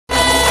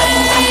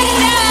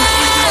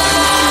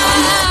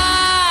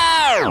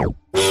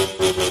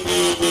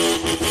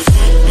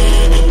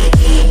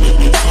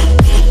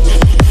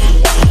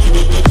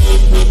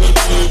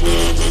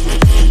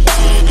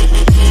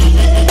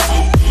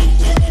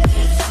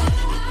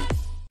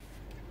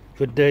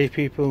Good day,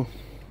 people.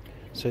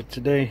 So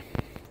today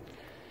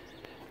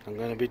I'm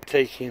going to be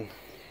taking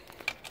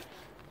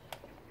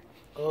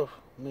off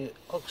my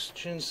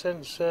oxygen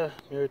sensor,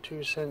 mirror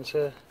 2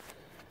 sensor,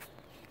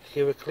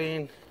 give a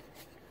clean,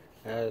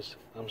 as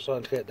I'm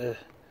starting to get the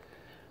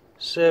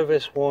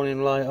service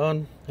warning light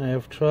on. I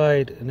have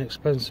tried an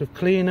expensive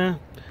cleaner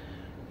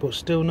but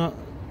still not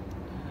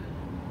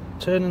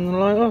turning the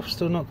light off,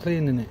 still not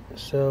cleaning it.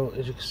 So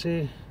as you can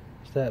see,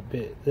 it's that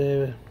bit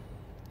there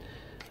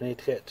I need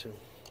to get to.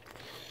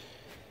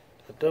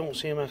 I don't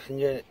seem I can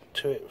get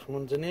to it from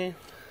underneath,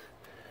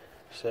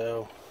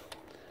 so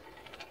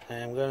I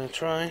am going to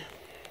try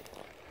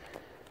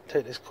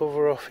take this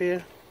cover off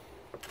here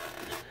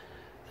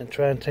and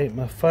try and take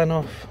my fan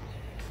off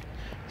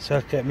so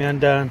I can get my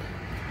hand down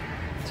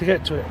to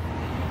get to it.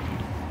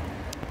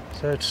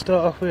 So to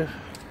start off with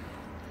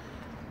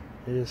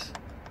is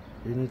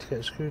you need to get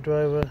a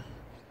screwdriver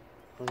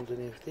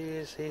underneath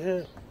these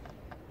here.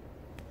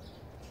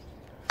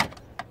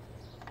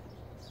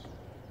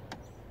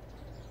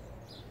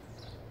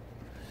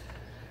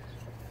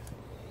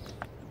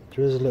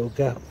 There is a little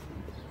gap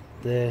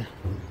there,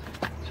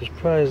 just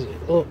prise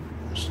it up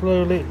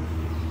slowly,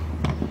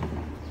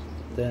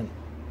 then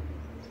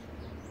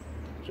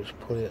just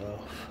pull it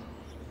off.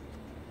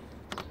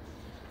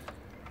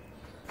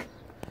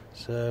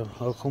 So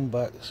I'll come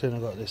back as soon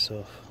as I got this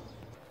off.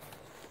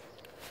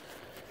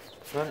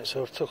 Right,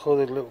 so I've took all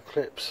the little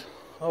clips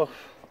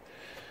off.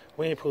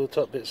 When you pull the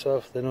top bits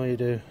off, then all you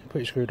do, put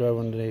your screwdriver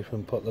underneath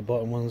and pop the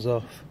bottom ones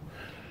off.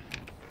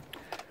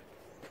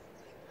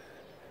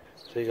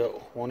 So you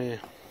got one here,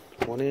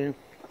 one there,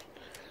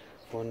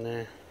 one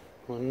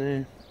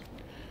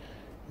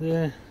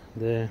there,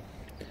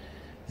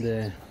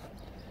 there,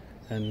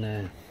 and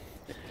there.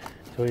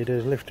 So all you do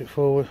is lift it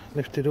forward,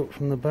 lift it up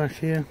from the back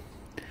here.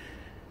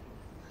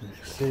 You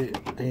can see,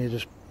 and you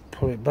just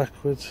pull it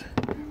backwards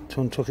to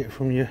untuck it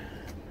from your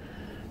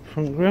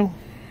front grille.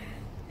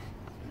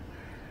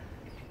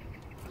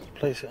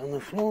 Place it on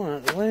the floor, out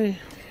of the way.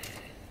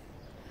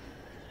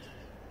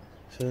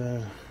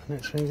 So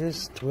next thing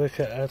is to work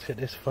out how to get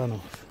this fan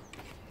off.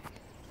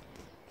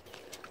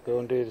 Go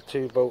and do the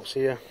 2 bolts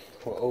here,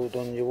 what hold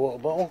on your water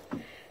bottle,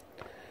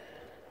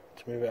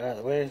 to move it out of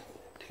the way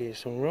to give you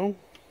some room.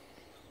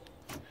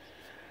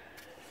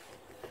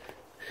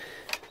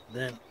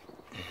 Then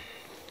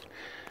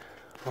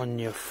on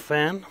your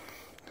fan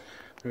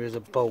there is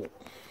a bolt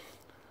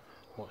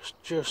what's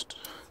just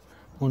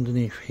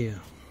underneath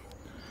here.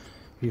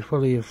 If you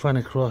follow your fan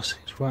across,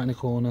 it's right in the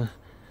corner.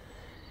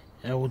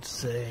 I would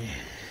say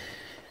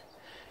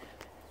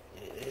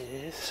it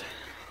is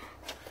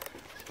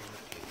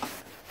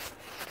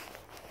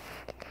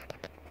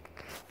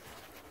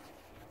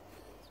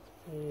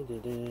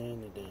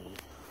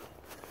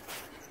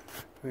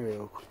very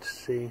awkward to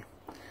see.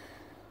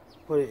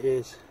 What it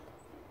is,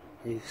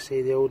 you can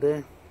see the hole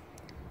there,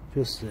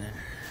 just there.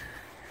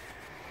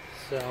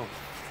 So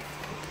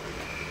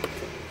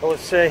I would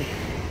say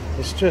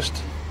it's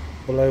just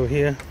below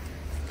here.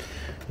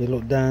 You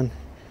look down,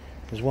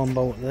 there's one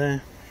bolt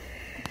there,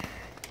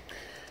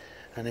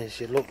 and as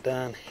you look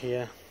down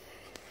here,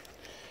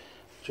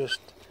 just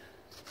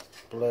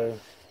below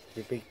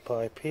your big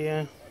pipe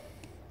here,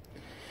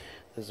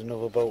 there's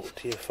another bolt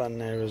to your fan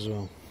there as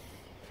well.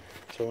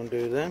 So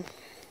undo them.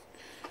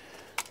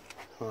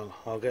 Well,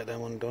 I'll get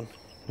them undone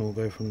and we'll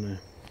go from there.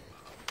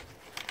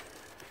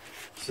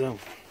 So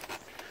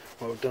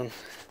what I've done,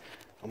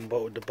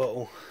 unbolted the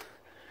bottle,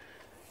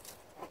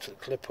 took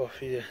the clip off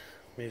here,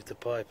 move the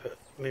pipe,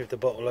 move the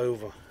bottle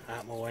over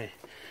out of my way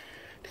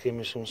to give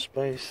me some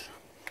space.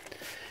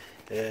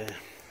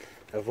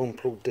 I've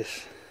unplugged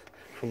this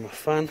from my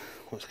fan,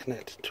 what's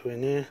connected to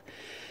in here.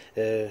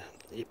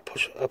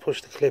 I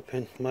pushed the clip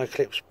in, my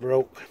clip's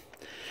broke,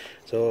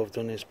 so all I've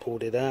done is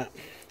pulled it out.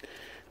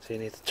 So you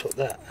need to tuck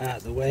that out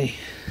of the way.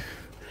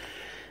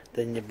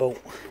 Then your bolt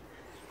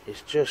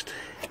is just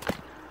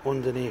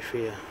underneath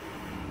here.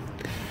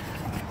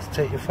 Let's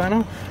take your fan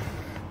off.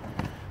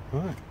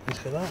 Right, let's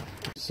get that.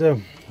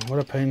 So, what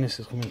a pain this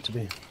is coming to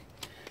be.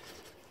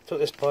 Took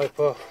this pipe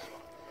off.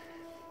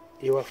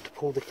 You have to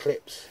pull the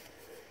clips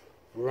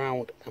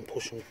round and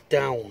push them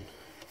down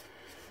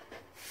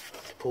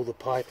to pull the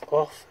pipe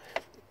off.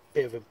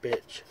 Bit of a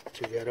bitch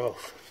to get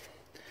off.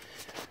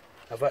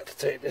 I've had to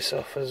take this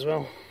off as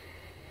well.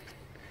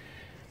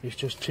 It's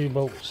just 2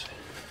 bolts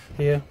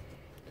here.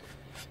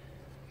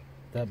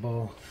 That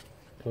ball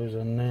goes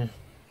on there.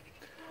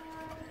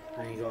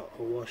 And you got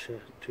a washer,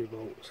 2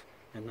 bolts.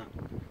 And that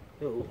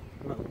little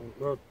metal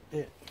rod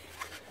bit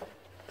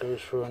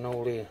goes through an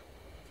hole here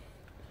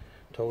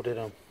to hold it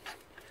on.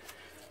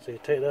 So you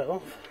take that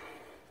off.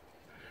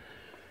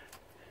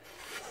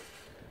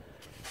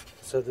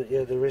 So that,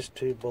 yeah, there is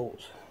 2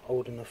 bolts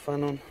holding the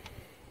fan on.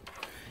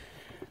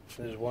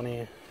 There's one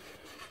here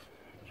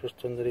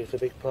just underneath the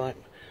big pipe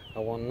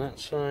and one that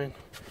side,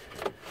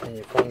 and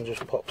your fan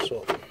just pops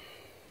up.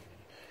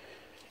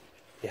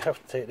 You have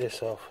to take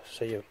this off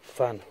so your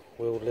fan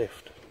will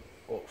lift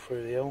up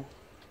through the hole.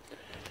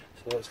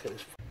 So let's get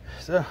this.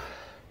 So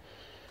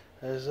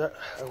There's that.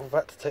 I've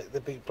had to take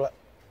the big black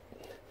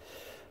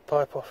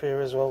pipe off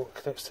here as well,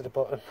 it connects to the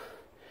bottom.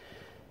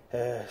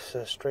 It's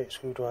a straight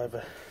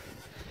screwdriver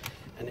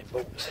and it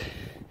bolts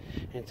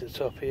into the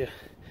top here,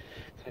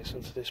 connects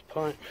onto this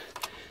pipe.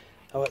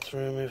 I had to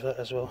remove that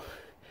as well,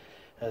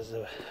 as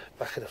the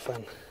back of the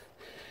fan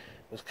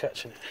was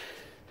catching it.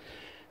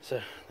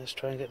 So let's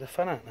try and get the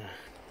fan out now.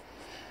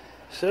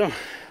 So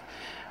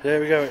there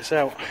we go, it's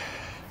out.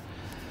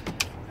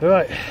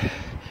 Right,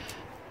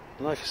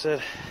 like I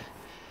said,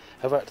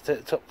 I've had to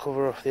take the top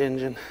cover off the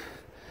engine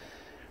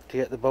to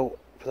get the bolt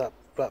for that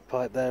black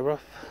pipe there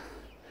off.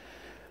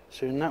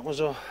 Soon that was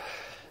off,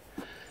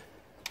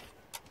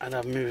 and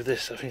I've moved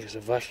this, I think it's a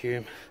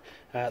vacuum,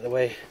 out of the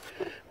way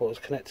what was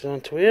connected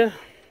onto here.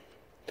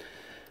 Let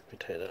me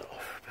take that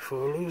off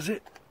before I lose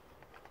it.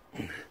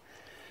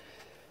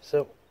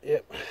 So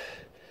yep,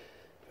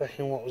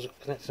 vacuum what was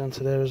connected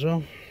onto there as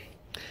well.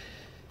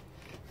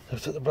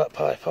 I've took the black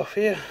pipe off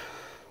here,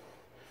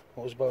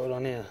 what was bolted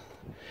on here.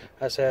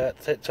 I say I had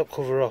to take the top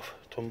cover off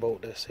to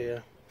unbolt this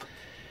here,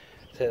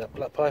 take that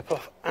black pipe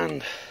off,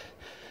 and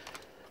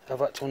I've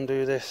had to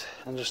undo this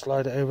and just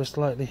slide it over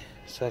slightly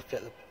so I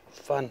get the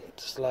fan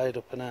to slide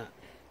up and out.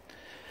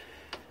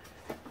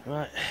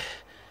 Right,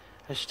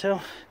 as you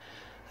tell,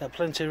 got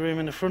plenty of room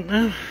in the front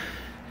now.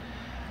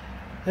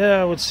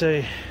 Yeah, I would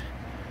say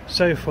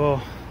so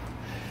far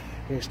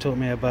it's took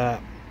me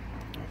about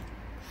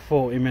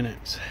 40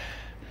 minutes,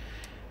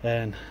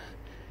 and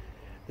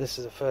this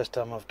is the first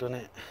time I've done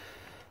it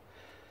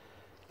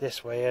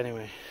this way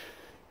anyway.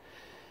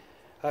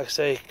 Like I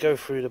say, go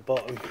through the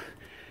bottom,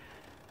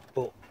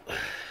 but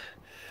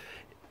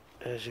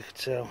as you can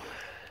tell,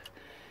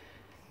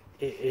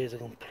 it is a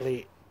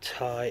complete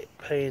tight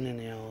pain in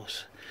the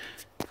arse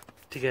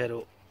to get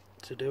up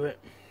to do it.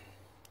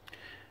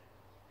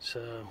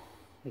 So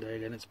there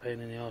again, it's a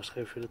pain in the arse to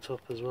go through the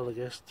top as well, I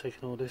guess,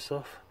 taking all this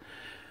off.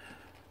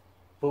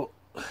 But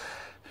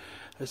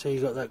let's say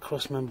you got that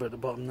cross member at the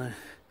bottom there,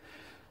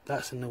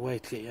 that's in the way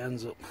to get your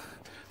hands up,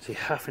 so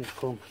you're having to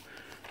come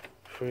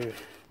through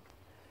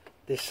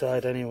this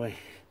side anyway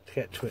to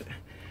get to it.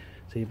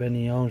 So you're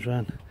bending your arms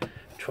around,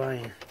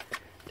 trying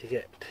to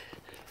get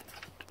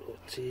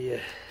up to your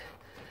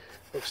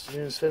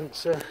oxygen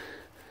sensor.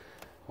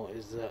 What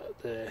is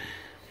that there?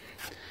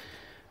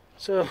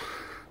 So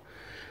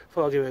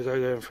thought I'll give it a go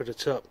going for the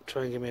top,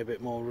 try and give me a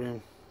bit more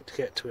room to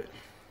get to it.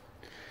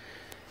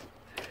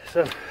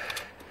 So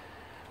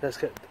let's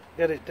get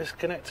it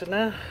disconnected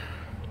now.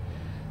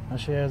 I'll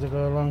show you as I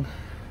go along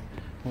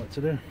what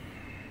to do.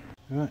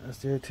 Right, that's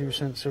the O2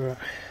 sensor out.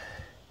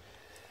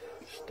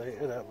 State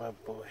of that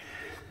bad boy.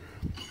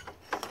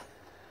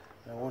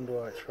 I wonder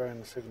why it's throwing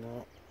the signal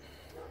up.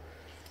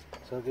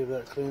 So I'll give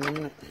that a clean in a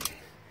minute.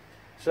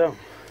 So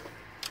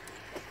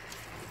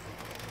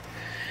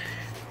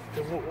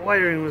the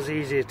wiring was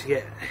easier to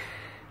get,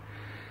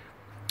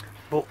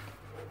 but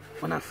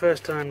when I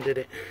first time did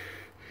it,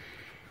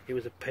 it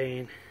was a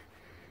pain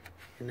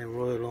in the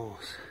royal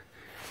horse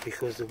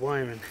because the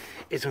wiring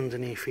is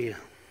underneath here.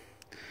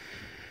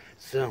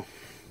 So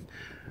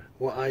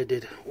what I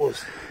did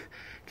was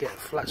get a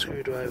flat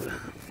screwdriver.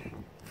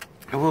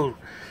 I will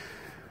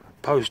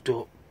post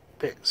up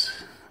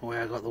bits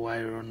where I got the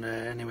wire on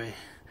there anyway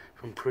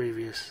from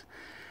previous.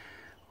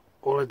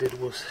 All I did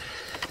was,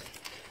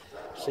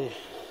 see,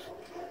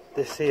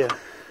 this here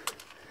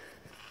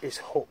is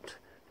hooked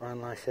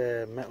around like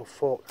a metal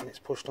fork and it's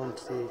pushed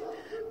onto the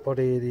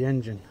body of the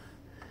engine.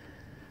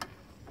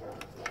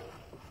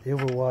 The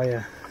other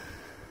wire,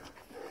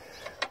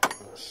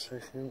 a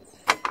second,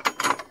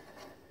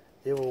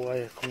 the other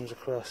wire comes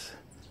across,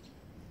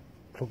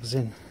 plugs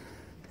in,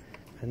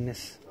 and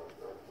this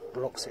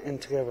locks it in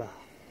together.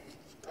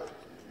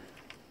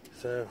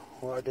 So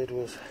what I did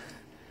was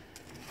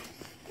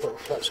put a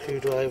flat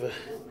screwdriver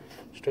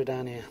straight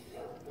down here.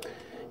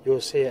 You'll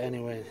see it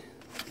anyway,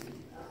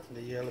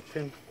 the yellow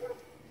pin.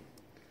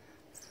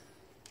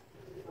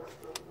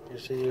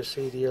 You'll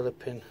see the yellow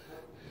pin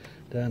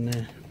down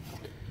there.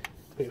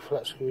 Put your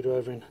flat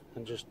screwdriver in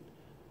and just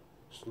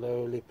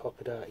slowly pop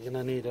it out. You're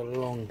going to need a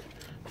long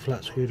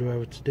flat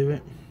screwdriver to do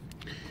it.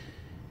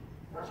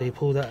 So you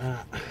pull that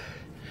out.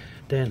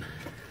 Then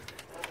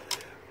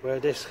where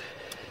this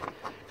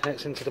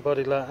connects into the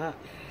body like that,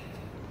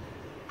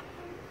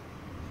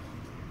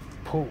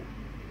 pull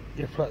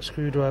your flat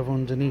screwdriver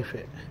underneath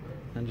it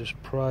and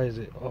just prise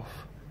it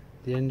off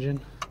the engine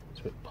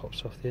so it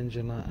pops off the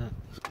engine like that.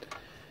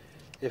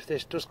 If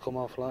this does come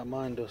off like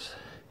mine does,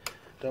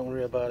 don't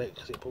worry about it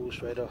because it pulls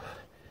straight off.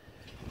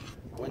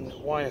 When the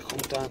wire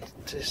comes down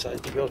to this side,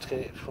 you'll be able to get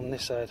it from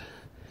this side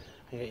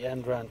and get your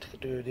hand round to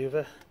do the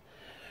other.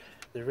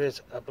 There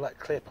is a black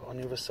clip on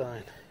the other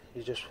side.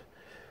 You just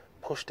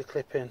push the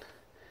clip in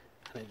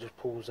and it just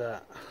pulls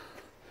out.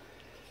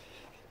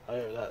 I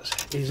hope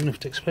that's easy enough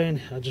to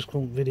explain. I just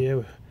couldn't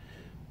video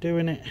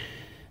doing it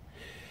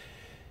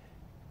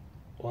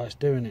while it's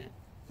doing it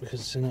because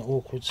it's in an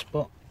awkward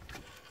spot.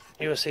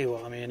 You'll see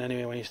what I mean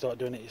anyway when you start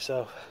doing it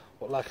yourself.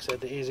 But like I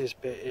said, the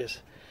easiest bit is,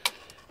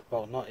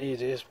 well, not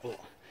easiest, but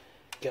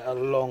get a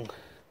long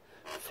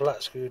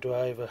flat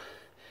screwdriver,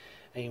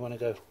 and you want to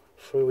go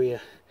through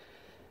here,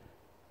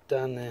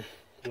 down there,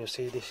 you'll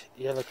see this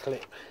yellow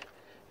clip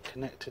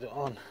connected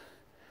on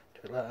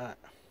to it like that.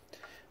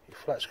 You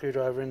flat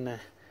screwdriver in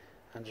there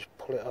and just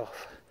pull it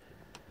off.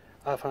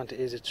 I found it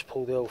easy to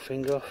pull the whole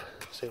thing off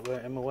so it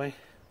won't in my way.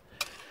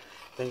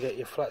 Then get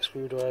your flat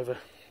screwdriver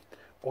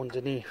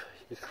underneath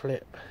your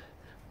clip,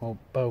 or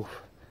both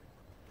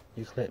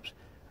your clips,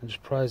 and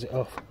just prise it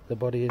off the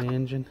body of the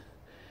engine.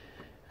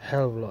 A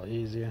hell of a lot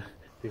easier,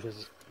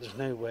 because there's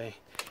no way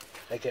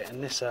of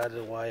getting this side of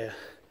the wire,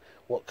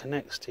 what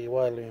connects to your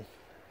wire loom,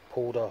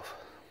 pulled off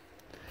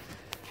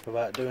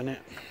without doing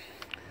it.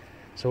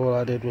 So all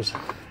I did was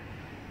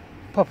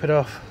pop it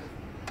off,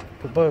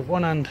 put both,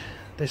 one hand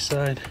this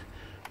side,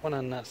 one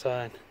hand that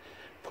side,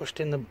 pushed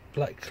in the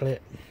black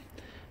clip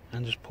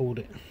and just pulled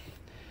it.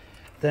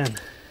 Then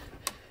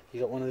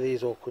you got one of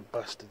these awkward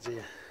bastards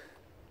here,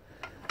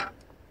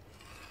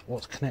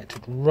 what's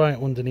connected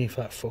right underneath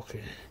that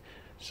fucker.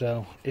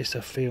 So it's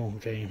a feel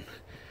game,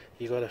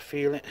 you got to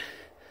feel it.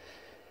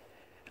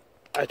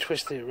 I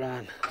twisted it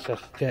round so I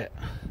could get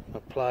my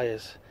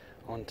pliers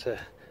onto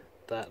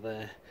that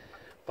there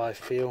by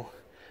feel,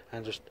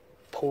 and just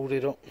pulled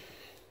it up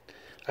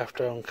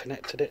after I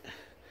unconnected it.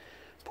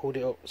 Pulled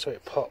it up so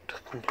it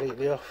popped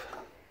completely off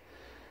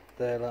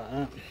there like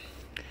that.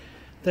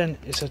 Then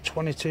it's a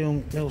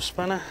 22mm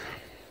spanner.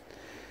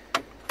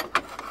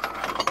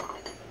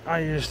 I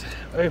used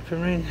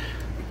open ring.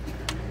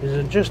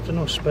 There's just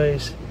enough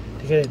space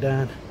to get it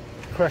down,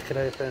 crack it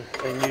open,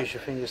 then use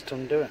your fingers to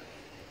undo it.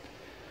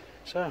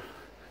 So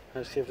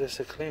let's give this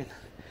a clean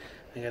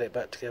and get it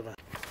back together.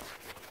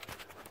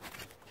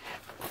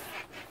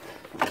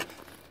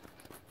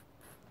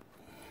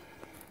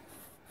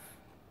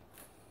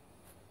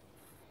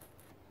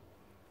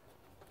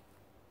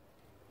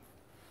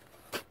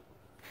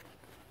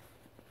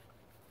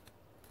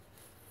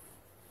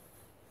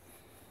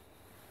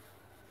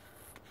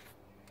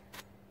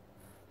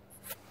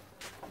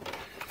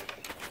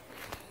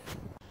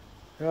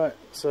 Right,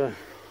 so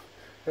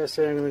let's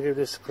say I'm going to give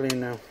this a clean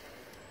now.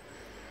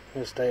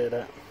 Let's stay at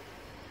that.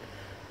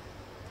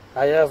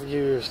 I have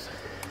used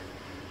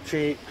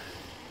cheap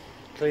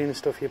cleaner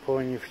stuff you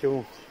pour in your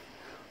fuel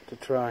to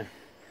try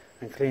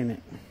and clean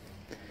it.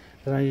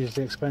 Then I used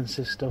the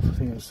expensive stuff, I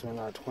think it was something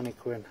like 20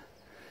 quid.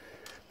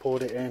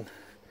 Poured it in.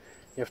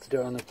 You have to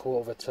do it on a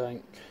quarter of a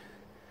tank.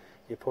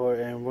 You pour it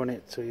in, run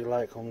it till your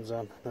light comes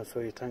on, then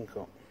fill your tank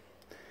up.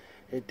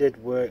 It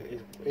did work.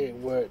 It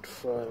worked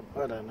for,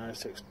 I don't know,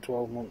 6 to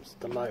 12 months.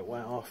 The light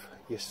went off.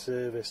 Your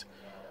service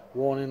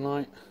warning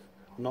light,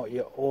 not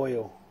your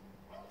oil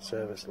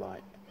service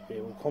light.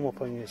 It will come up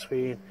on your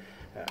screen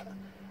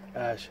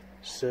as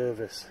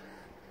service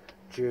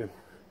due.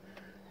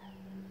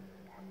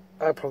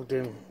 I plugged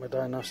in my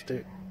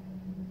diagnostic.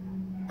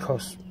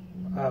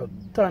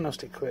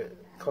 Diagnostic kit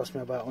cost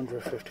me about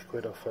 150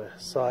 quid off a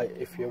site.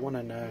 If you want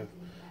to know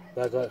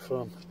where I got it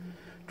from,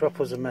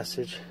 drop us a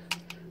message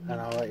and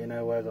I'll let you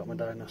know where I got my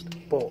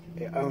diagnostic. But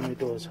it only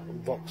does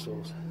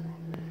Vauxhalls.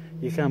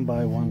 You can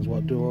buy ones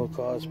what do all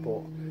cars,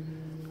 but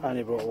I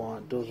only brought one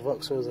that does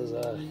Vauxhalls, as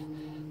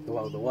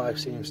well, the wife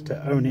seems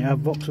to only have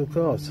Vauxhall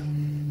cars.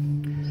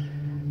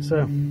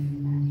 So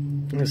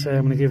let's say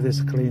I'm going to give this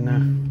a clean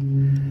now.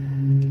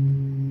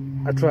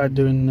 I tried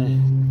doing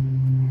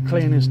the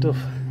cleaning stuff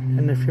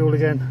in the fuel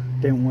again,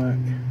 didn't work.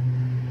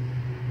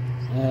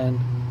 And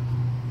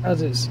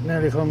as it's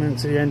nearly coming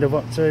to the end of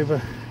October,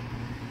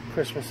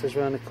 Christmas is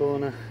round the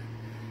corner.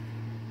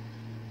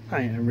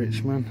 I ain't a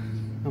rich man,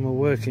 I'm a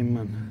working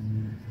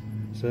man.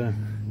 So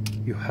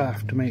you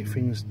have to make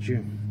things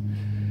do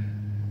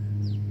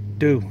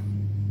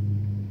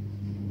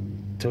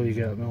till you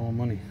get more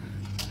money.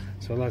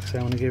 So like I say,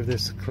 I'm going to give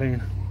this a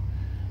clean,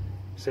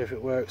 see if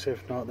it works.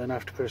 If not, then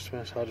after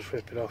Christmas I'll just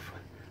rip it off,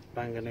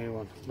 bang a new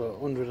one. But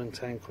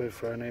 110 quid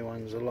for a new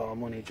one is a lot of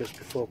money just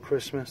before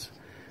Christmas.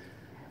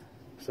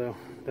 So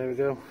there we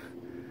go,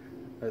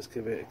 let's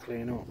give it a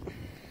clean up.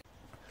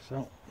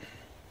 So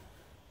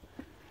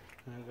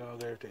there we go, I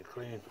gave it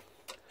clean.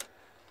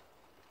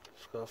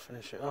 Just gotta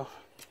finish it off.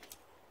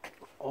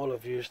 All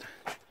I've used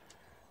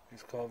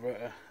is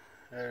carburetor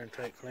air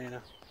intake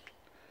cleaner.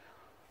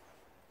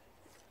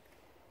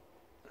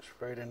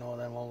 Sprayed in all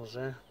them holes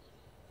there.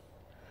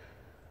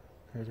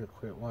 Made it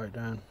quick wipe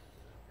down.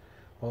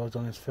 All I've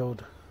done is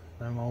filled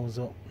them holes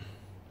up.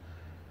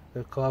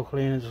 The carb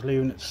cleaner, just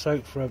leaving it to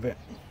soak for a bit.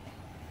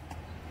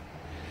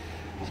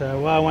 So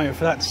while I'm waiting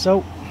for that to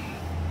soak,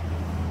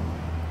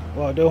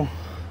 what I do,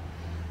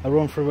 I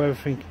run through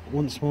everything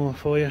once more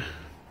for you.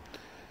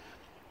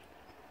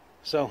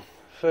 So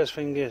first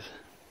thing is,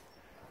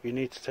 you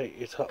need to take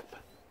your top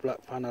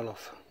black panel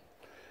off.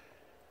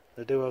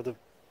 They do have the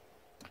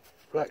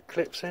black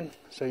clips in,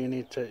 so you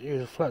need to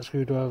use a flat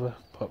screwdriver,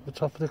 pop the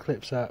top of the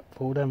clips out,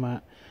 pull them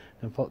out,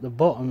 and pop the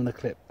bottom of the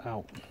clip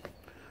out.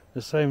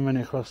 The same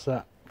running across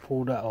that,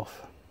 pull that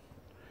off.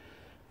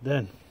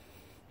 Then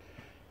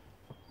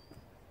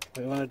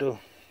what you want to do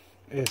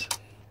is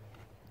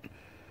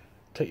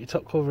take your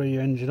top cover of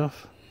your engine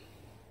off,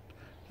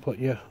 put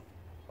your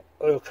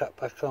oil cap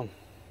back on.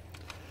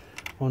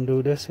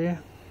 Undo this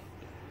here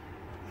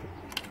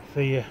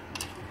for you.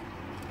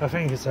 I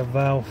think it's a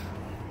valve.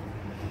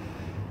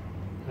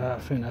 I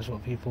think that's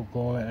what people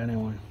call it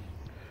anyway.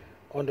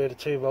 Undo the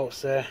 2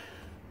 bolts there,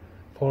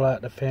 pull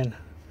out the pin,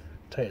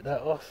 take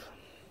that off.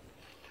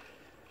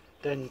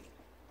 Then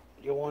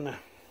you want to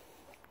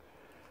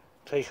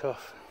take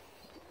off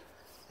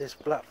this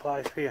black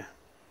pipe here.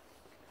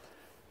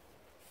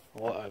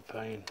 What a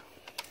pain.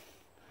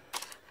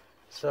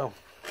 So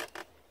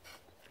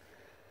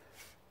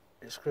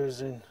it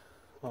screws in.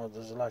 Oh,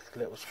 there's like a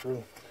little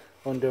screw.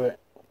 Undo it,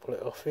 pull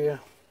it off here.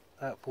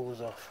 That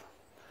pulls off.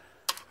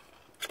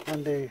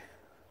 Undo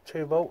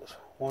 2 bolts,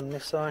 one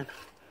this side,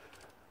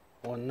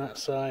 one that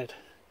side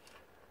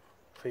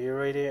for your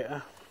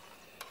radiator.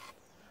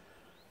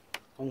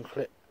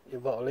 Unclip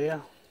your bottle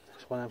here.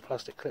 It's one of them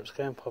plastic clips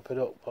again. Pop it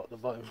up, pop the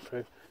bottom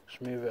through,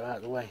 just move it out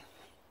of the way.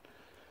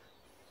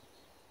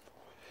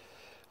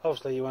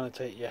 Obviously you want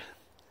to take your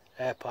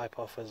air pipe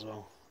off as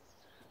well,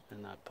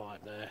 and that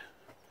pipe there,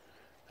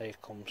 they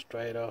come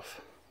straight off.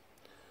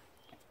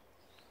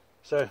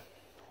 So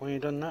when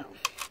you've done that,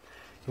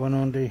 you want to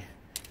undo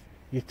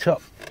your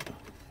top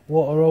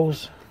water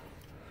hose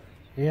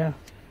here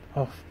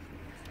off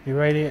your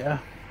radiator,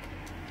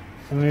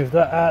 and move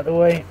that out of the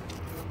way.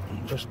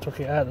 Just tuck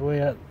it out of the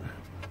way up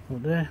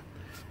there.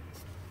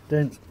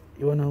 Then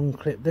you want to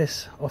unclip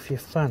this off your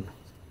fan.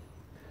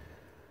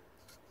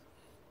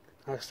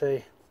 Like I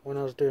say, when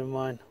I was doing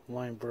mine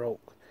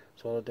broke,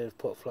 so all I did was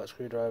put a flat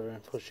screwdriver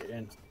and push it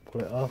in,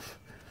 pull it off,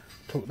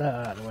 took that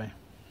out of the way.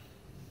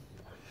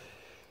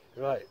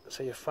 Right,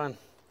 so your fan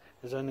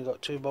has only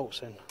got 2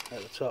 bolts in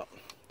at the top.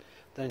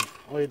 Then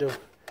all you do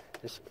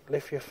is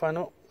lift your fan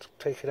up,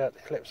 take it out,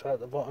 the clips out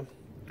the bottom.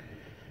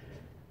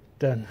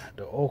 Then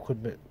the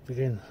awkward bit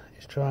begins.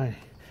 Is trying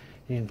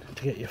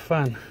to get your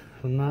fan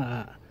from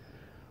that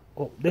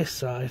up this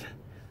side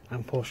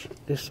and push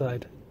this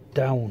side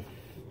down.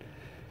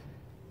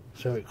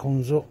 So it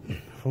comes up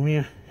from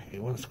here,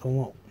 it wants to come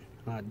up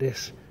like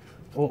this,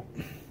 up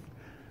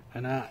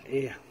and out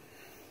here.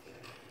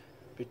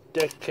 Be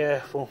dead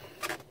careful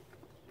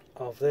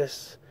of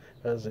this,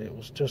 as it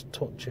was just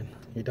touching.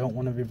 You don't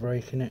want to be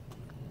breaking it.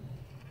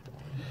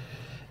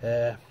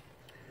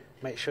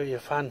 Make sure your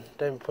fan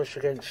don't push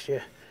against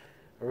your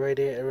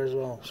radiator as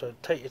well, so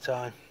take your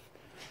time.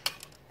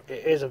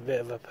 It is a bit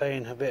of a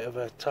pain, a bit of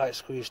a tight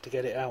squeeze to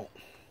get it out.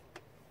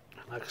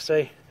 Like I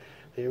say,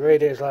 the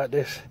radiator's like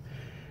this.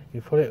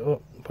 You put it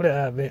up, put it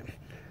out a bit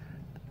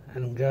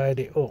and guide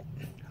it up,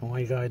 and while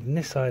you're guiding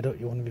this side up,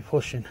 you want to be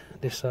pushing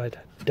this side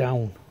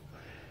down.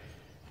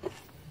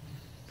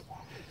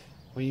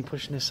 When you're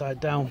pushing this side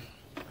down,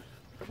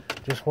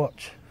 just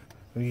watch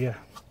with your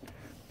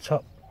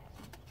top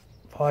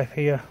pipe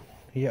here,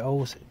 your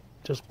hose,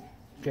 just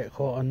get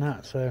caught on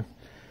that. So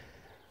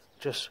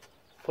just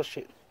push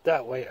it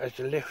that way as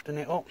you're lifting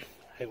it up,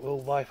 it will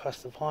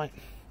bypass the pipe.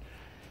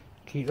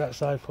 Keep that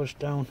side pushed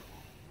down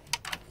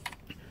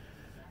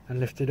and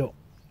lift it up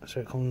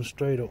so it comes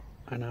straight up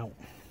and out.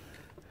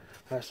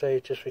 I say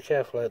just be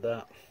careful like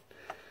that,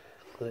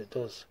 because it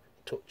does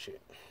touch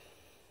it.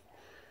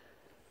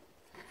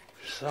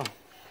 So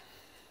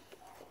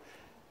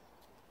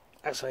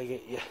that's how you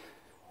get your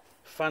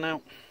fan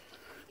out.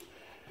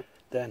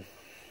 Then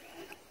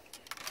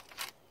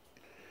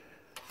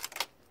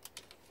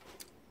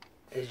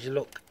as you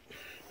look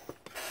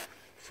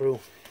through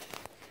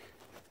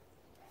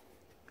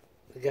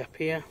the gap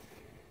here,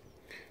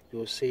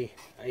 you'll see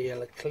a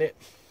yellow clip.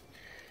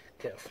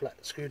 Get a flat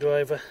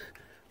screwdriver,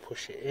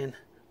 push it in,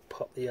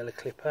 pop the yellow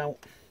clip out.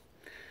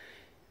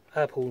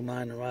 I pulled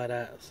mine right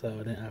out, so I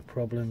didn't have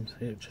problems.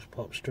 It just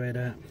popped straight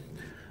out.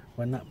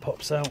 When that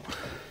pops out,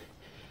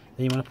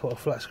 then you want to put a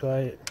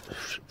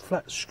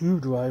flat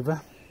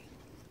screwdriver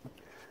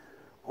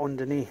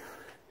underneath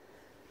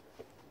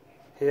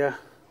here.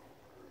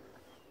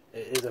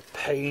 It is a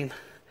pain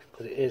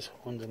because it is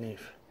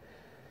underneath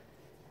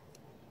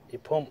your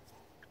pump.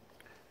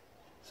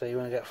 So you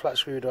want to get a flat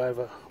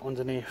screwdriver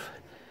underneath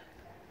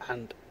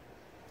and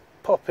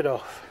pop it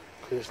off,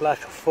 because it's like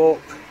a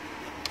fork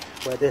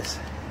where this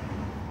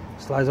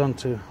slides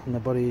onto on the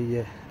body of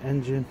your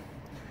engine.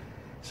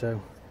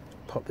 So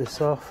pop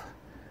this off,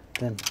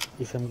 then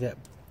you can get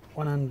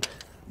one hand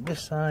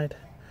this side,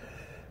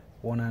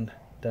 one hand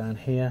down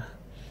here.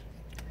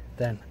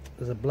 Then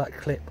there's a black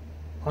clip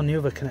on the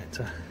other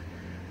connector.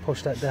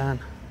 Push that down,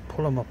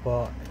 pull them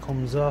apart, it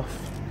comes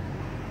off.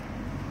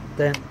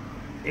 Then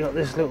you got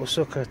this little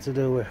sucker to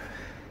deal with.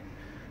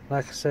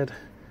 Like I said,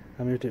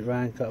 I moved it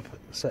round, got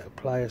a set of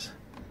pliers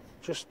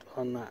just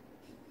on that.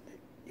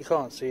 You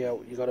can't see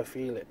out, you got to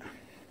feel it.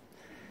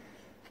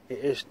 It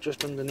is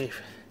just underneath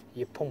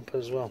your pump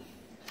as well.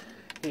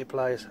 Get your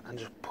pliers and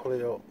just pull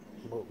it up,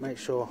 but make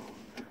sure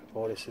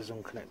all this is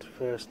unconnected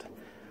first.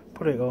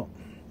 Put it up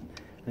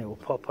and it will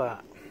pop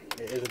out.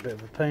 It is a bit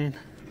of a pain.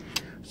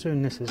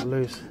 Soon this is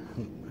loose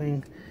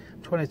thing.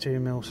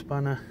 22mm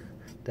spanner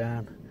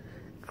down,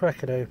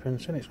 crack it open.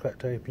 Soon it's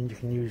cracked open, you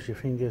can use your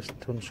fingers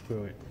to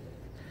unscrew it.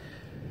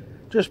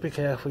 Just be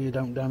careful you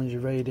don't damage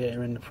your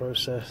radiator in the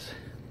process,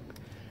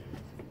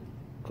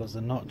 because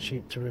they're not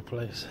cheap to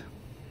replace.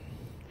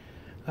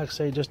 Like I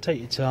say, just take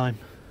your time.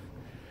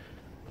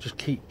 Just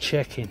keep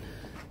checking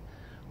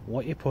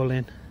what you're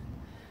pulling,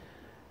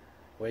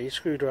 where your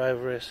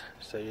screwdriver is,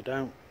 so you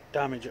don't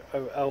damage it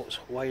else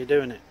while you're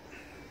doing it.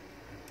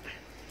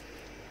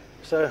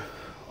 So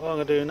what I'm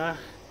going to do now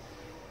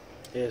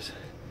is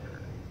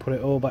put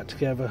it all back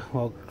together.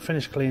 Well,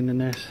 finish cleaning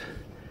this,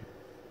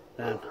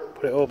 then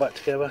put it all back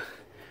together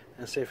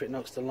and see if it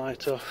knocks the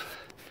light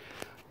off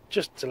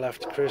just till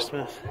after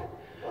Christmas.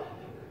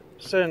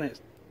 Soon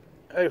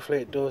hopefully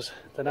it does.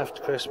 Then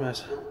after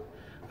Christmas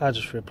I'll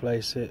just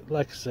replace it.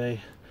 Like I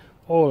say,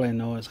 all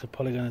in all it's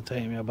probably going to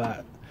take me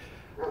about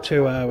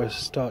 2 hours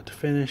start to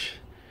finish,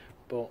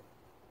 but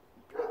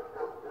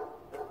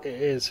it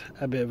is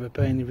a bit of a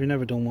pain. If you've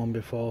never done one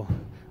before,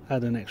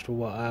 add an extra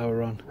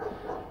hour on.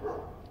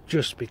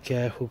 Just be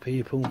careful,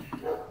 people.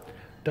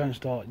 Don't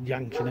start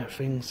yanking at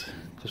things,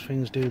 because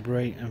things do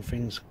break and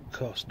things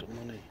cost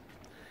money.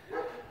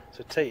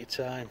 So take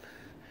your time.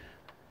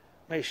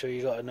 Make sure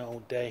you got an all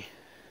day,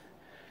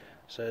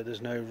 so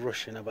there's no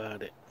rushing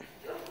about it.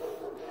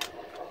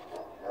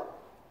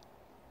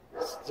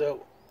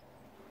 So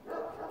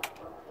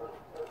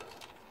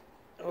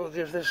I'll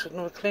give this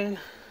another clean,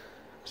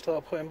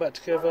 start putting back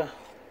together,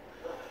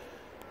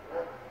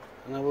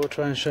 and I will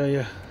try and show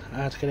you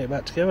how to get it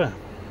back together.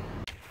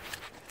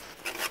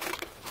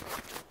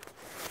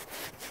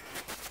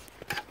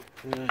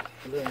 I don't know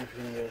if you're going to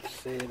be able to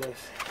see this,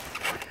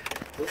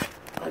 but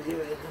I'll give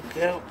it a look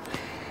out.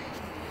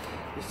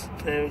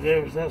 There we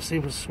go, that's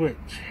the switch.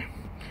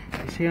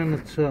 You see on the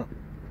top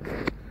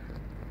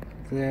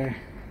there,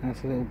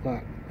 that's a little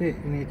black bit.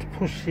 You need to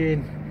push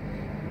in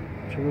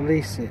to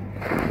release it.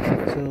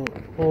 So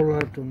all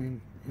I've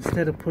done,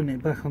 instead of putting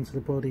it back onto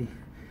the body,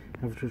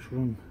 I've just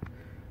run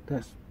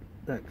that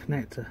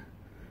connector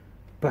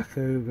back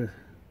over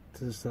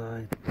to the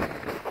side.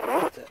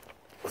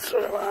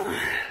 Sorry about that.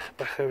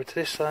 Back over to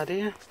this side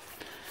here.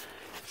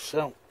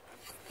 So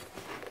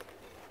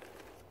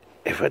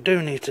if I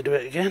do need to do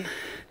it again,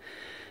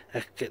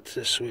 I can get to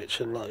the switch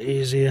a lot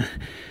easier,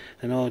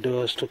 and all I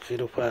do is tuck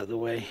it up out of the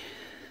way,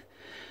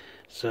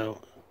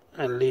 so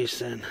at least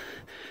then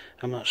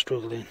I'm not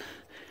struggling.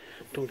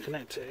 Don't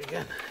connect it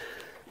again.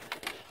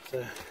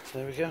 So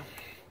there we go.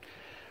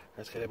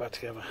 Let's get it back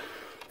together.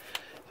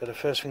 So the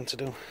first thing to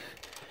do,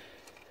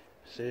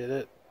 see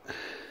that,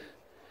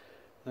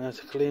 nice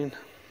and clean.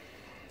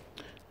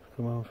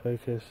 Come on,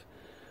 focus.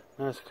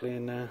 Nice and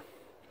clean now.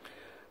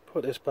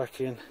 Put this back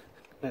in,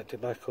 connect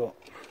it back up,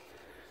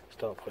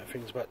 start putting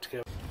things back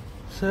together.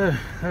 So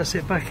that's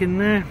it back in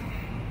there,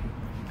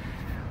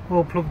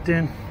 all plugged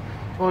in.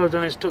 All I've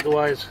done is tuck the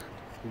wires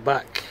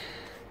back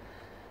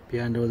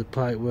behind all the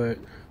pipe work,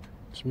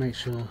 just make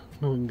sure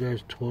nothing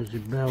goes towards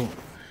your belt.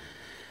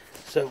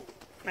 So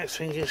next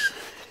thing is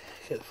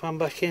get the fan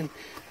back in.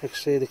 You can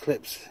see the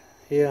clips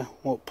here,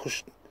 what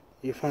push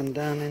your fan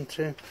down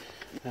into,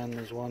 and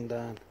there's one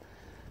down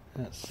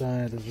that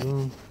side as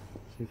well,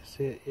 so you can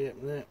see it, yep,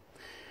 there.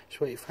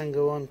 That's what your fan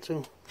go on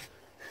to.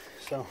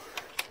 So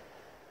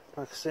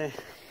like I say,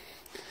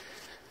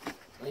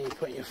 when you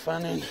put your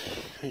fan in,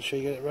 make sure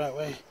you get it the right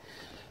way,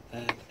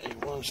 and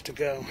it wants to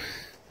go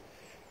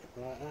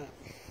like that.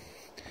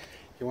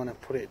 You want to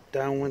put it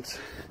downwards,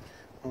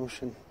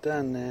 motion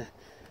down there,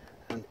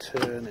 and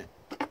turn it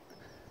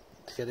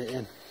to get it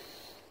in.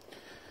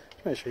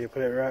 Make sure you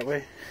put it the right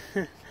way.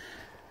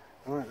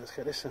 Alright, let's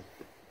get this in.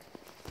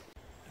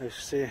 As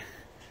you see,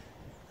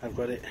 I've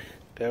got it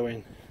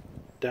going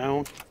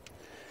down,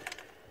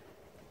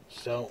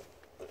 so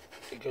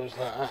it goes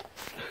like that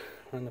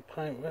on the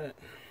pipe work.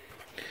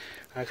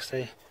 Like I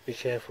say, be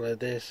careful of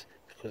this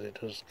because it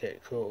does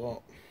get caught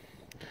up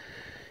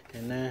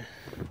in there.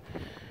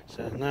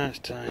 So now it's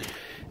time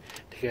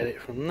to get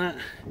it from that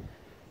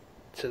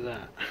to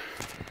that.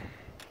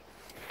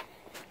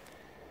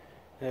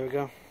 There we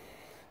go.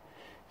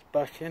 It's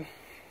back in.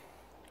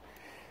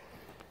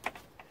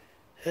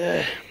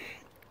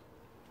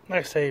 Like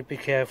I say, be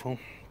careful,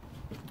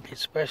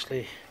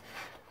 especially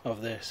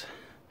of this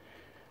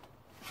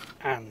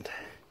and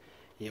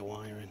your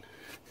wiring.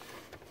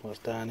 What's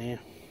down here?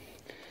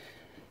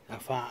 I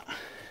thought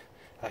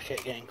I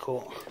kept getting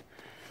caught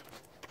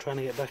trying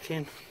to get back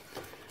in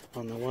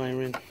on the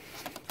wiring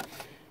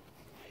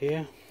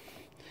here,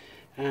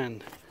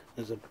 and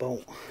there's a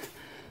bolt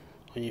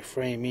on your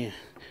frame here,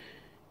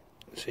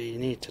 so you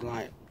need to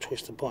like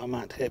twist the bottom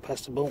out to get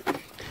past the bolt,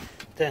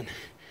 then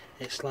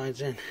it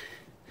slides in.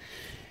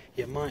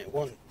 You might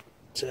want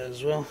to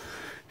as well,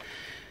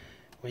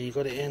 when you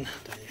got it in,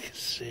 then you can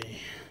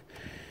see,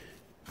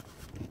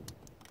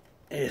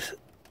 is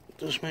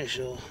just make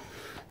sure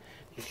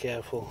you're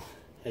careful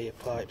of your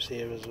pipes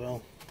here as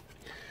well.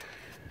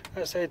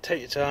 Like I say,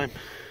 take your time,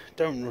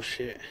 don't rush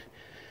it.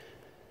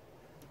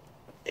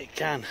 It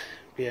can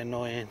be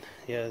annoying,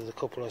 yeah, there's a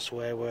couple of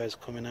swear words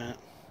coming out,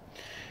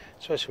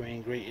 especially when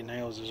you greet your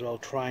nails as well,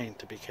 trying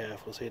to be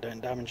careful so you don't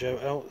damage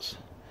out else.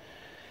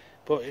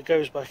 But it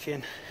goes back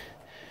in.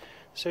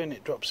 Soon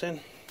it drops in,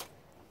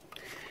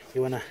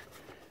 you want to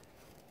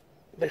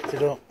lift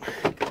it up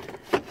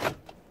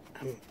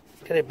and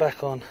get it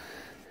back on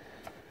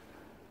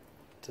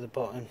to the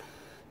bottom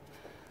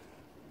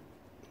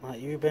like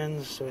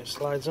U-bends, so it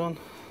slides on.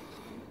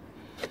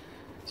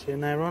 So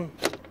in there on,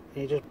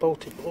 and you just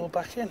bolt it all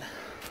back in.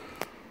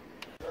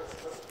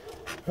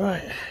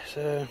 Right,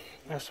 so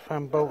that's the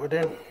fan bolted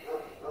in.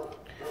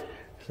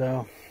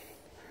 So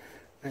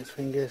next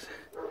thing is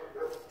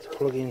to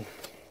plug in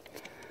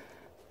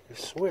the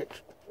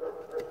switch.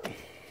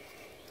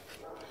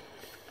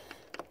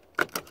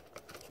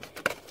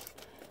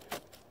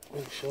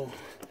 Make sure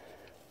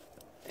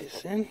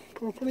it's in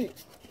properly,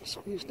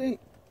 squeezed in.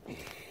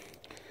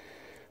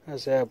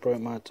 As I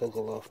broke my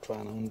toggle off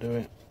trying to undo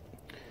it,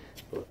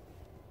 but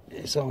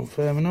it's on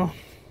firm enough.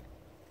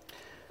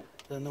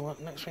 Then the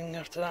next thing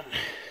after that,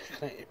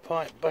 connect your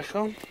pipe back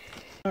on.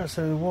 Right,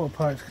 so the water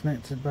pipe's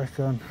connected back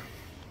on.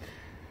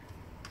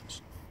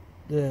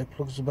 There,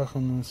 plugs are back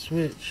on the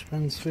switch,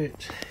 fan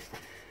switch.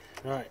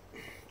 Right,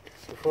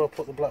 before I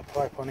put the black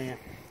pipe on here,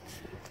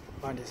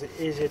 I find it's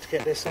easier to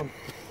get this on.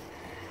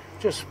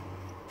 Just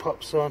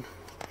pops on,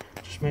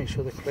 just make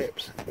sure the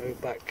clips go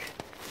back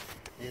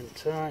in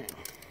tight,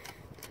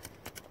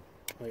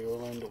 or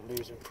you'll end up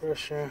losing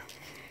pressure.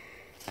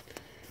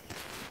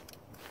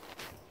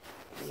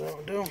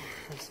 That'll do,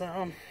 that's that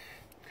on.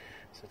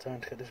 So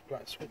time to get this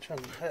black switch on,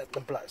 the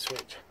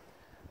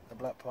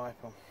black pipe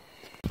on.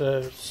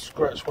 So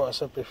scratch what I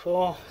said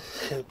before,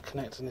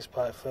 connecting this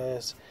pipe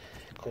first,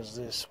 because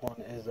this one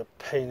is a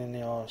pain in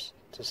the arse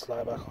to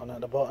slide back on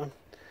at the bottom.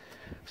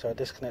 So I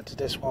disconnected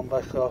this one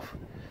back off,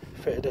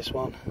 fitted this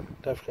one,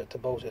 don't forget to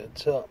bolt it at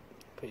the top,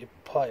 put your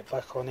pipe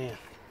back on here.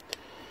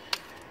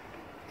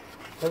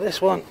 So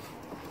this one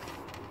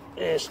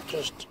is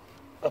just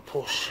a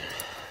push.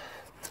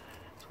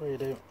 That's what you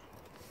do.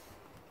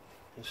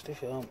 You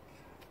stick it on,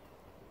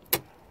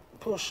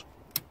 push,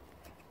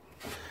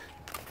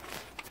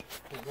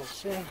 get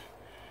this in,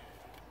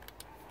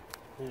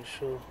 make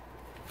sure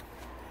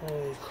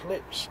the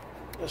clips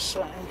are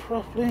sat in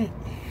properly.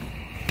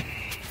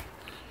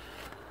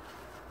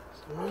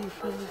 So there we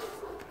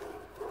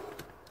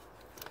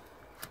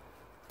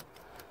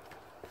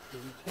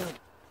go.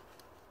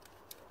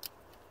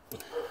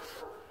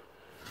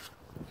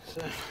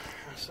 So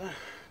that's that.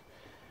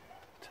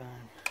 Time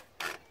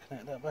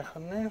connect that back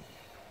on now.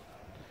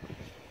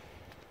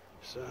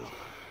 So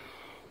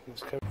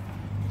let's go.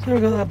 So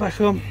we've got that back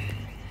on.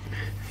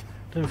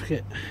 Don't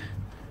forget,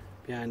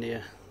 behind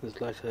here there's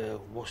like a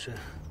washer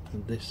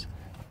that this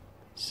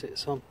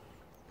sits on.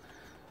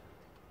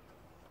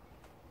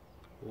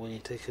 When you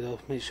take it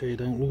off, make sure you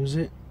don't lose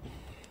it,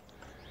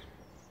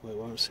 or it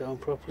won't sit on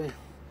properly.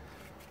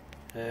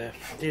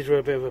 These were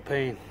a bit of a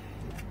pain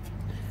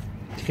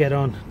to get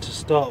on to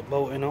start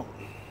bolting up.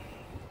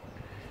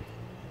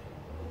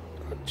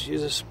 I'd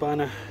use a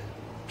spanner.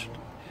 If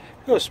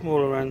you've got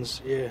smaller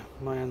hands, yeah,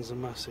 my hands are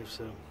massive,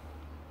 so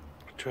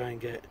try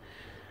and get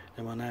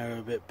them on there,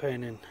 a bit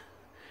pain in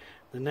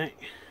the neck.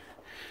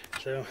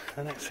 So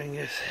the next thing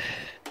is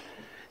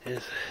I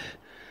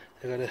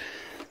gotta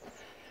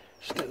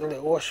stick the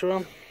little washer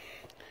on,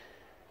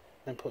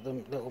 then put the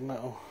little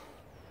metal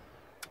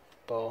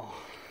bar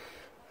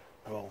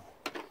or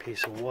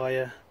piece of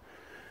wire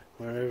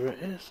wherever it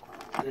is.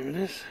 There it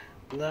is,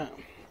 that.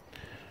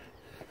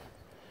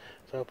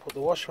 So I'll put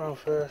the washer on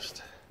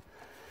first,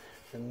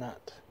 and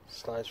that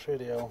slides through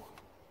the hole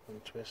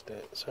and twist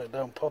it so it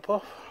don't pop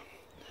off.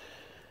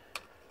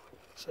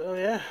 So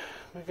yeah,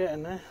 we're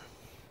getting there.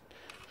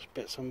 Just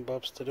bits and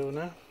bobs to do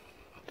now.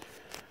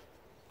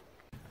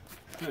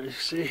 As you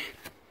see,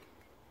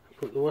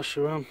 put the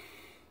washer on,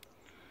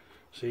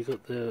 so you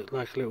got the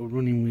like a little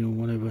running wheel,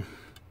 whatever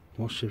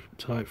washer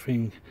type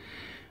thing,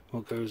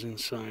 what goes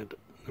inside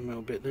the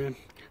metal bit there. Then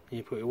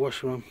you put your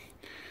washer on,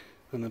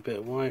 and a bit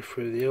of wire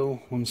through the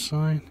hole one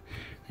side,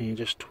 and you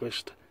just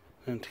twist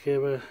them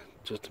together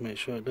just to make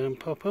sure it don't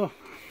pop off.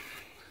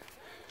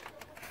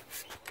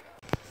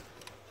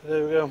 So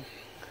there we go,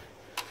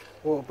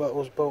 water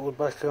bottle's bolted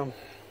back on,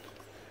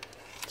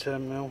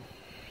 terminal.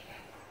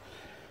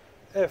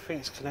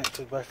 Everything's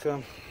connected back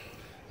on.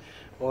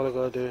 All I've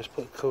got to do is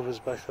put the covers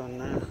back on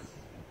now.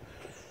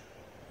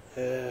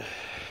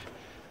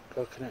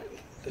 Got to connect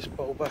this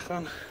bottle back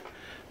on.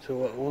 So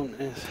what I want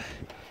is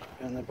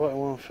on the bottom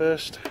one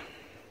first.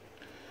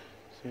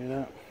 See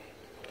that?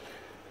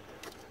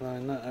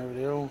 Line that over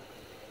the hole.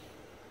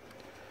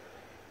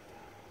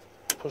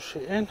 Push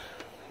it in.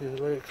 Use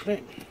a little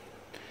clip.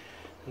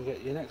 And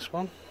get your next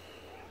one.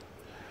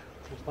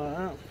 Just like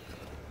that.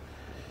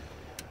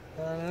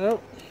 Line it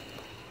up.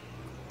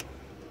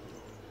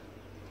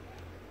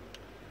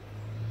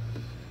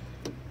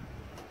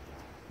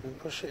 And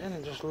push it in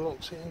and just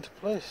locks it into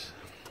place.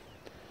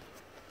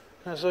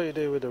 That's all you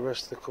do with the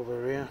rest of the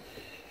cover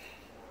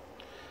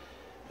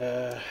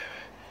here.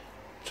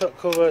 Top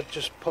cover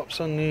just pops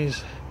on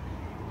these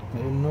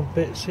little nub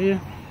bits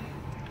here.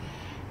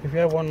 If you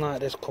have one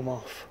like this come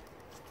off,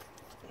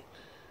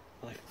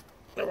 like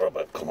the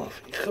rubber come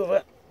off your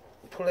cover,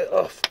 pull it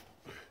off,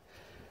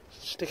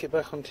 stick it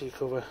back onto your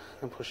cover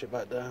and push it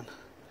back down.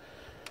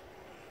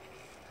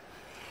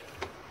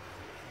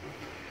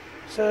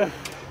 So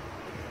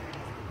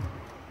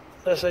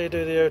that's how you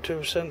do the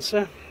O2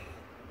 sensor.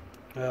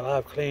 Well,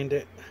 I've cleaned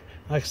it.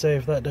 Like I say,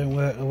 if that don't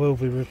work, I will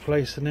be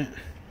replacing it.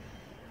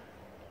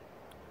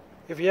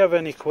 If you have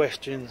any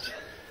questions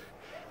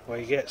or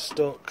you get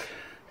stuck,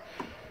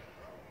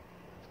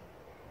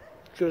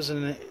 give us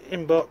an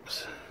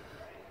inbox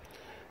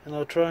and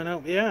I'll try and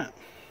help you out.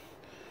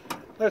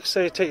 Like I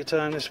say, take your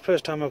time. This is the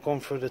first time I've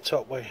gone through the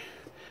top way.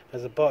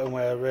 There's the bottom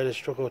where I really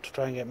struggle to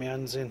try and get my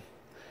hands in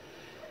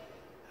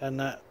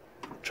and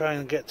try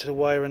and get to the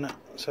wire and that.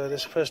 So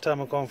this is the first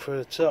time I've gone through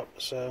the top,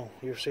 so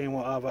you've seen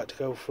what I've had to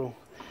go through.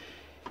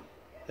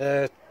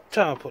 Time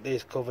I put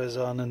these covers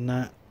on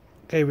and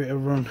gave it a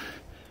run.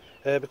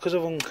 Because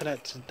I've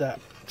unconnected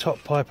that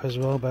top pipe as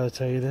well, but I'll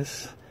tell you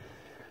this,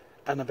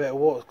 and a bit of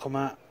water come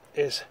out,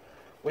 is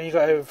when you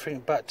got everything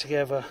back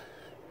together,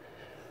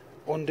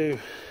 undo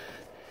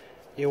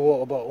your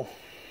water bottle.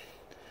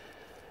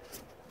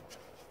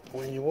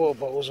 When your water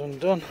bottle's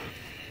undone,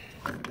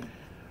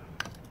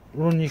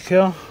 run your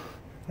car,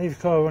 leave your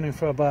car running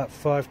for about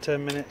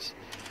 5-10 minutes.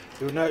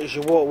 You'll notice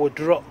your water will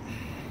drop,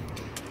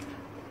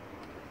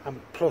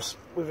 and plus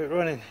with it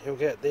running you'll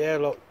get the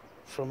airlock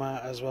from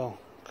out as well,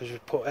 because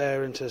you've put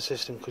air into the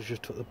system because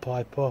you've took the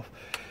pipe off.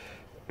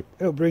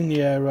 It'll bring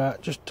the air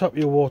out. Just top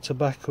your water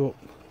back up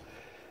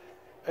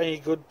and you're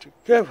good to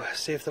go.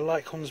 See if the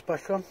light comes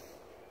back on.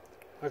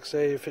 Like I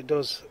say, if it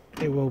does,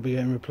 it will be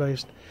getting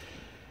replaced.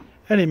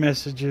 Any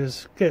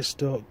messages, get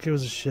stuck, give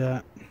us a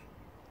shout.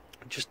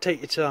 Just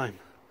take your time.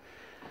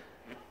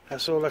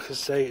 That's all I can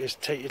say, is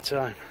take your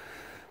time.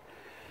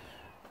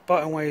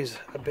 Bottom way's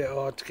a bit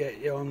hard to get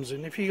your arms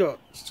in. If you got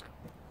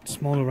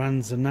smaller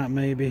hands than that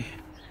maybe,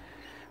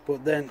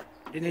 but then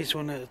you need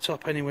someone at the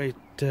top anyway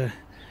to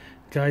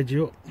guide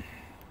you up,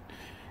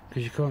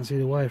 because you can't see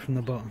the wire from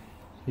the bottom.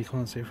 You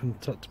can't see it from the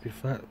top, to be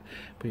fair,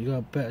 but you got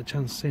a better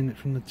chance of seeing it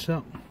from the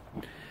top.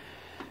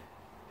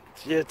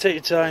 So yeah, take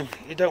your time.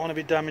 You don't want to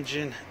be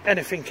damaging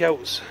anything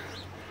else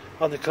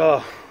on the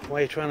car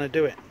while you're trying to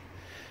do it,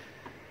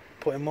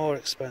 putting more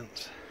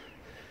expense.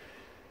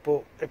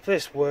 But if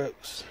this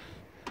works,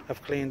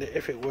 I've cleaned it.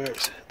 If it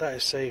works, that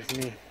has saved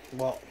me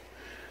what,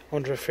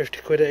 150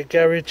 quid at a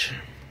garage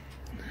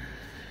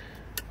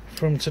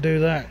for them to do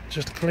that,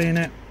 just to clean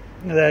it.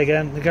 There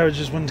again, the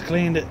garages wouldn't have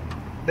cleaned it,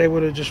 they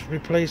would have just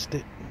replaced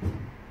it.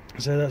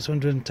 So that's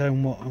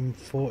 110 what, and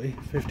 50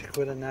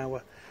 quid an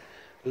hour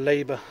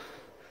labour.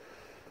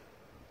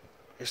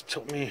 It's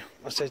took me,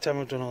 I say time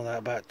I've done all that,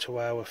 about 2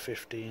 hours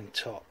 15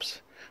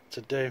 tops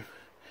to do.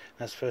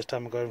 That's the first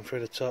time I'm going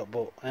through the top,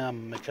 but I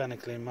am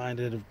mechanically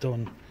minded. I've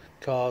done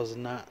cars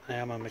and that, I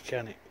am a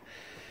mechanic.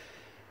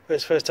 But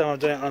it's the first time I've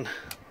done it on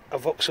a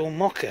Vauxhall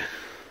Mokka.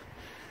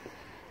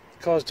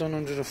 The car's done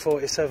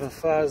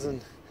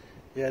 147,000.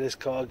 Yeah, this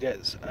car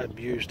gets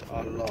abused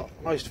a lot.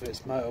 Most of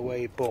it's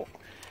motorway, but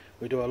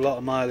we do a lot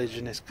of mileage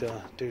in this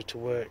car due to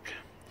work.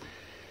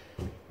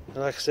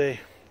 Like I say,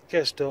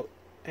 get stuck,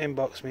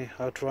 inbox me,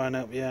 I'll try and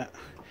help you out.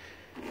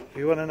 If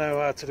you want to know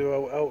how to do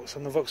else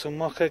on the Vauxhall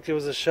Mokka, give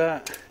us a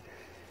shout.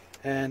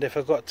 And if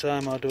I've got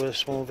time, I'll do a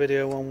small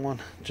video on one,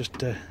 just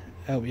to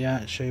help you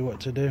out and show you what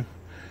to do.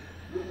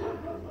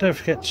 Don't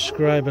forget to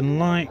subscribe and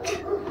like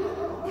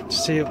to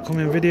see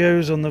upcoming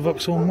videos on the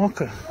Vauxhall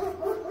Mokka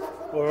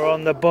or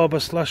on the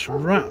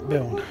Barber/Rat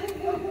build.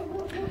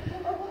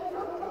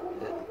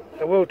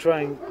 I will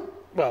try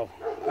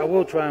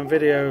and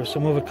video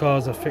some other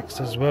cars I fixed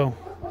as well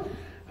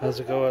as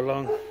I go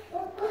along,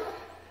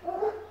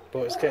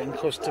 but it's getting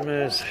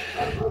customers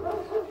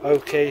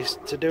okay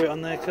to do it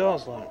on their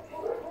cars, like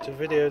to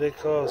video their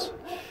cars.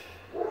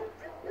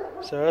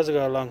 So as I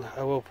go along,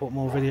 I will put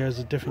more videos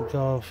of different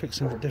cars,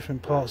 fixing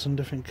different parts on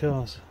different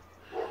cars.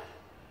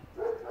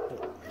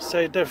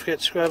 So don't forget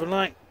to subscribe and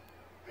like,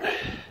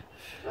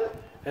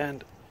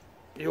 and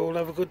you all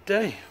have a good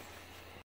day.